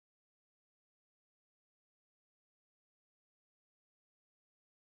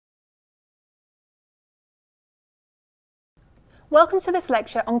Welcome to this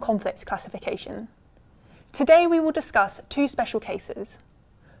lecture on conflicts classification. Today we will discuss two special cases.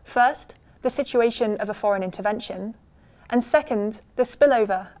 First, the situation of a foreign intervention, and second, the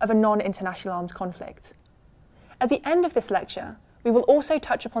spillover of a non-international armed conflict. At the end of this lecture, we will also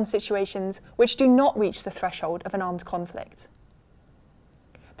touch upon situations which do not reach the threshold of an armed conflict.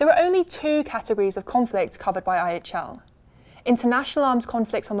 There are only two categories of conflicts covered by IHL: international armed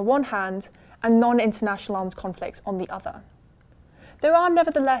conflicts on the one hand and non-international armed conflicts on the other. There are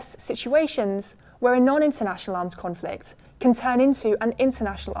nevertheless situations where a non-international armed conflict can turn into an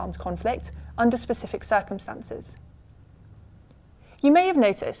international armed conflict under specific circumstances. You may have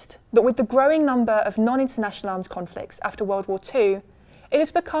noticed that with the growing number of non-international armed conflicts after World War II, it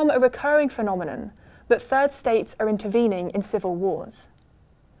has become a recurring phenomenon that third states are intervening in civil wars.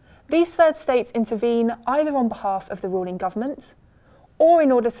 These third states intervene either on behalf of the ruling government or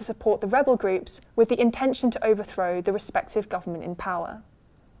in order to support the rebel groups with the intention to overthrow the respective government in power.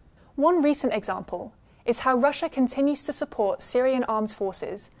 One recent example is how Russia continues to support Syrian armed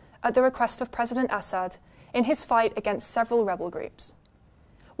forces at the request of President Assad in his fight against several rebel groups.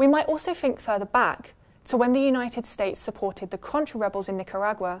 We might also think further back to when the United States supported the Contra rebels in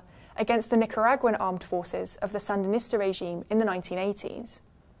Nicaragua against the Nicaraguan armed forces of the Sandinista regime in the 1980s.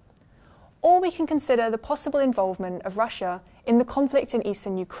 Or we can consider the possible involvement of Russia in the conflict in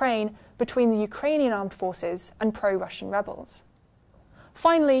eastern Ukraine between the Ukrainian armed forces and pro-Russian rebels.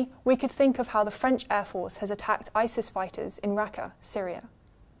 Finally, we could think of how the French Air Force has attacked ISIS fighters in Raqqa, Syria.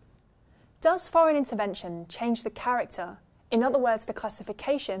 Does foreign intervention change the character, in other words the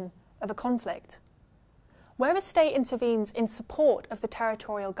classification, of a conflict? Where a state intervenes in support of the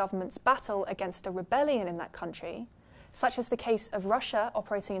territorial government's battle against a rebellion in that country, such as the case of Russia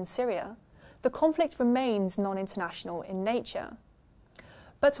operating in Syria, the conflict remains non-international in nature.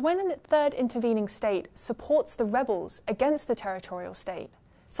 But when a third intervening state supports the rebels against the territorial state,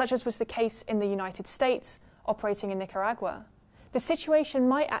 such as was the case in the United States operating in Nicaragua, the situation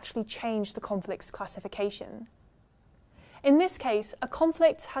might actually change the conflict's classification. In this case, a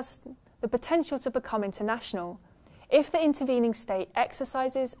conflict has the potential to become international if the intervening state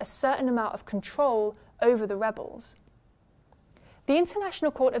exercises a certain amount of control over the rebels. The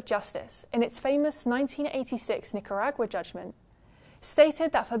International Court of Justice, in its famous 1986 Nicaragua judgment,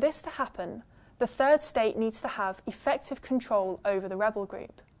 stated that for this to happen, the third state needs to have effective control over the rebel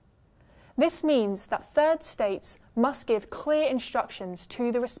group. This means that third states must give clear instructions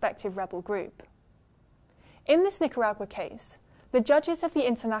to the respective rebel group. In this Nicaragua case, the judges of the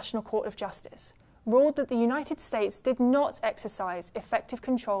International Court of Justice ruled that the United States did not exercise effective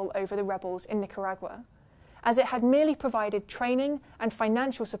control over the rebels in Nicaragua, as it had merely provided training and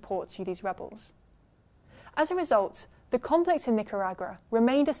financial support to these rebels. As a result, the conflict in Nicaragua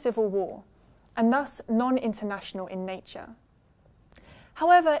remained a civil war, and thus non-international in nature.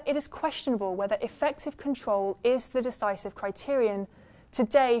 However, it is questionable whether effective control is the decisive criterion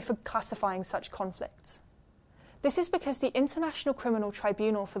today for classifying such conflicts. This is because the International Criminal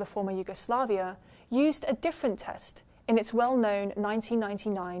Tribunal for the former Yugoslavia used a different test in its well-known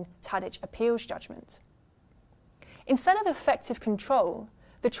 1999 Tadic appeals judgment. Instead of effective control,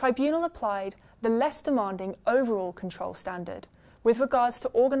 the tribunal applied the less demanding overall control standard with regards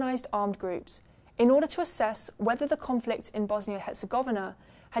to organised armed groups in order to assess whether the conflict in Bosnia-Herzegovina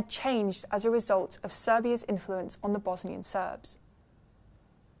had changed as a result of Serbia's influence on the Bosnian Serbs.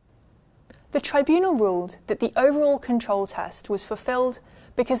 The tribunal ruled that the overall control test was fulfilled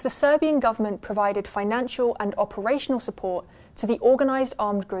because the Serbian government provided financial and operational support to the organised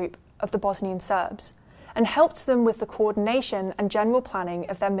armed group of the Bosnian Serbs, and helped them with the coordination and general planning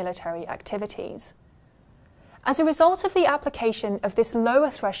of their military activities. As a result of the application of this lower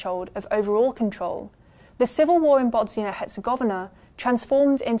threshold of overall control, the civil war in Bosnia-Herzegovina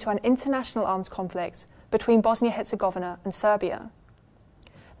transformed into an international armed conflict between Bosnia-Herzegovina and Serbia.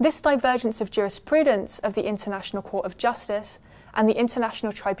 This divergence of jurisprudence of the International Court of Justice and the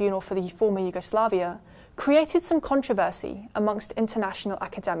International Tribunal for the former Yugoslavia created some controversy amongst international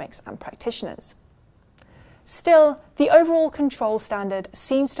academics and practitioners. Still, the overall control standard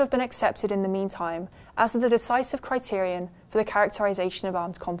seems to have been accepted in the meantime as the decisive criterion for the characterization of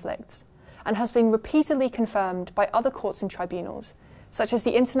armed conflicts, and has been repeatedly confirmed by other courts and tribunals, such as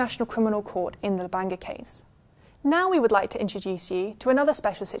the International Criminal Court in the Banga case. Now we would like to introduce you to another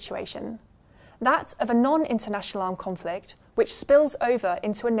special situation, that of a non-international armed conflict which spills over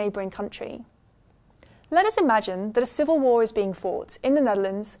into a neighbouring country. Let us imagine that a civil war is being fought in the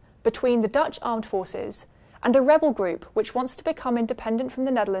Netherlands between the Dutch armed forces and a rebel group which wants to become independent from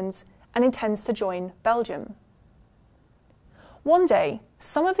the Netherlands and intends to join Belgium. One day,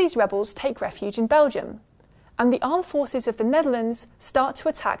 some of these rebels take refuge in Belgium, and the armed forces of the Netherlands start to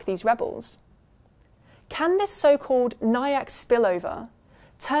attack these rebels. Can this so-called NIAC spillover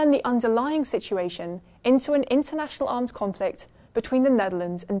turn the underlying situation into an international armed conflict between the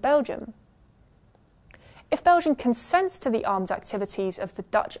Netherlands and Belgium? If Belgium consents to the armed activities of the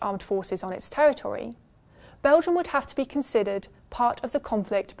Dutch armed forces on its territory, Belgium would have to be considered part of the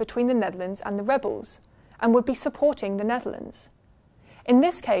conflict between the Netherlands and the rebels, and would be supporting the Netherlands. In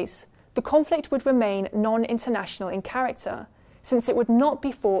this case, the conflict would remain non-international in character, since it would not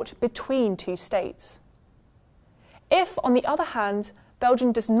be fought between two states. If, on the other hand,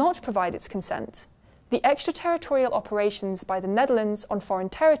 Belgium does not provide its consent, the extraterritorial operations by the Netherlands on foreign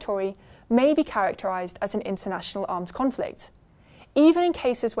territory may be characterised as an international armed conflict, even in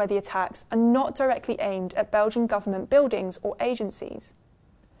cases where the attacks are not directly aimed at Belgian government buildings or agencies.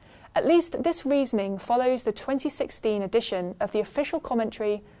 At least this reasoning follows the 2016 edition of the official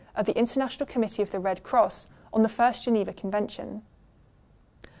commentary of the International Committee of the Red Cross on the First Geneva Convention.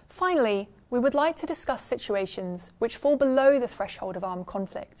 Finally, we would like to discuss situations which fall below the threshold of armed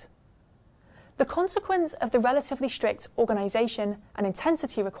conflict. The consequence of the relatively strict organisation and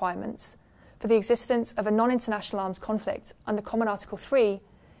intensity requirements for the existence of a non-international armed conflict under Common Article 3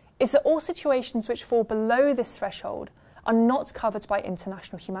 is that all situations which fall below this threshold are not covered by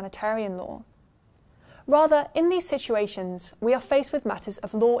international humanitarian law. Rather, in these situations, we are faced with matters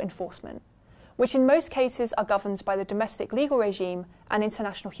of law enforcement, which in most cases are governed by the domestic legal regime and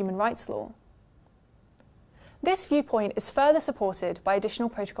international human rights law. This viewpoint is further supported by Additional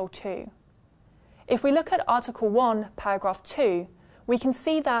Protocol 2. If we look at Article 1, Paragraph 2, we can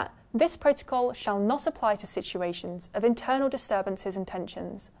see that this protocol shall not apply to situations of internal disturbances and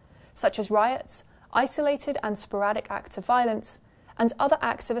tensions, such as riots, isolated and sporadic acts of violence, and other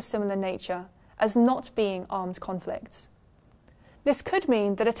acts of a similar nature, as not being armed conflicts. This could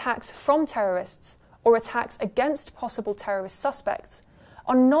mean that attacks from terrorists or attacks against possible terrorist suspects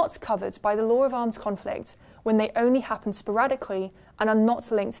are not covered by the law of armed conflict when they only happen sporadically and are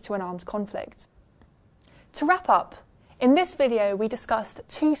not linked to an armed conflict. To wrap up, in this video we discussed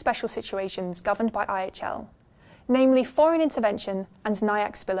two special situations governed by IHL, namely foreign intervention and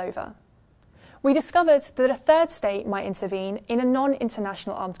NIAC spillover. We discovered that a third state might intervene in a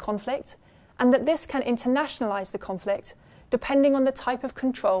non-international armed conflict, and that this can internationalise the conflict depending on the type of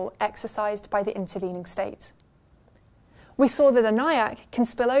control exercised by the intervening state. We saw that a NIAC can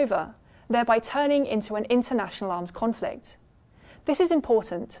spill over, thereby turning into an international armed conflict. This is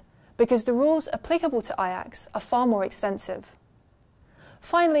important because the rules applicable to IACs are far more extensive.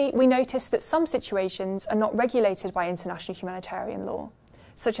 Finally, we noticed that some situations are not regulated by international humanitarian law,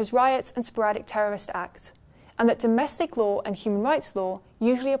 such as riots and sporadic terrorist acts, and that domestic law and human rights law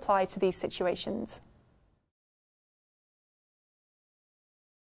usually apply to these situations.